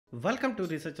Welcome to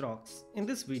Research Rocks. In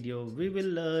this video, we will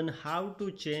learn how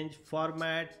to change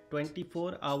format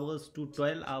 24 hours to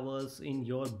 12 hours in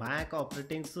your Mac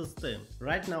operating system.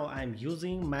 Right now, I am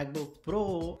using MacBook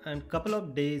Pro, and couple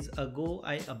of days ago,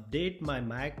 I update my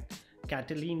Mac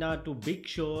Catalina to Big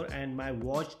Sur and my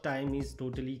watch time is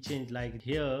totally changed. Like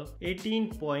here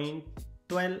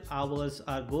 18.12 hours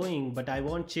are going, but I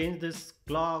won't change this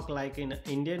clock like in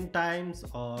Indian times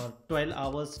or 12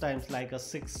 hours times like a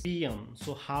 6 p.m.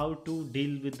 So how to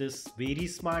deal with this very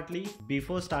smartly?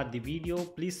 Before start the video,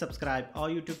 please subscribe our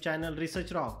YouTube channel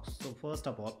Research Rocks. So first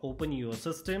of all, open your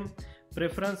system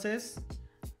preferences,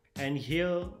 and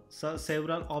here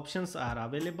several options are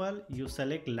available. You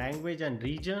select language and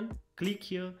region, click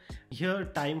here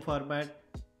time format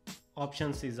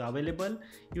options is available.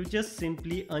 You just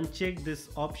simply uncheck this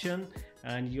option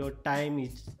and your time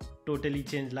is totally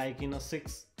changed, like in a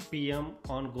 6 p.m.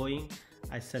 ongoing.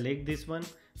 I select this one,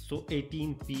 so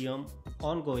 18 p.m.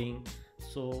 ongoing.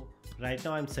 So right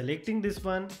now I'm selecting this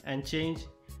one and change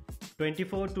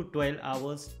 24 to 12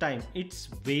 hours time. It's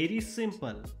very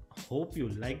simple. Hope you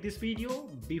like this video.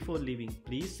 Before leaving,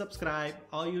 please subscribe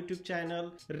our YouTube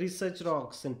channel Research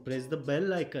Rocks and press the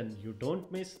bell icon. You don't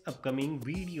miss upcoming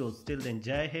videos. Till then,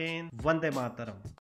 Jai Hind, Vande Mataram.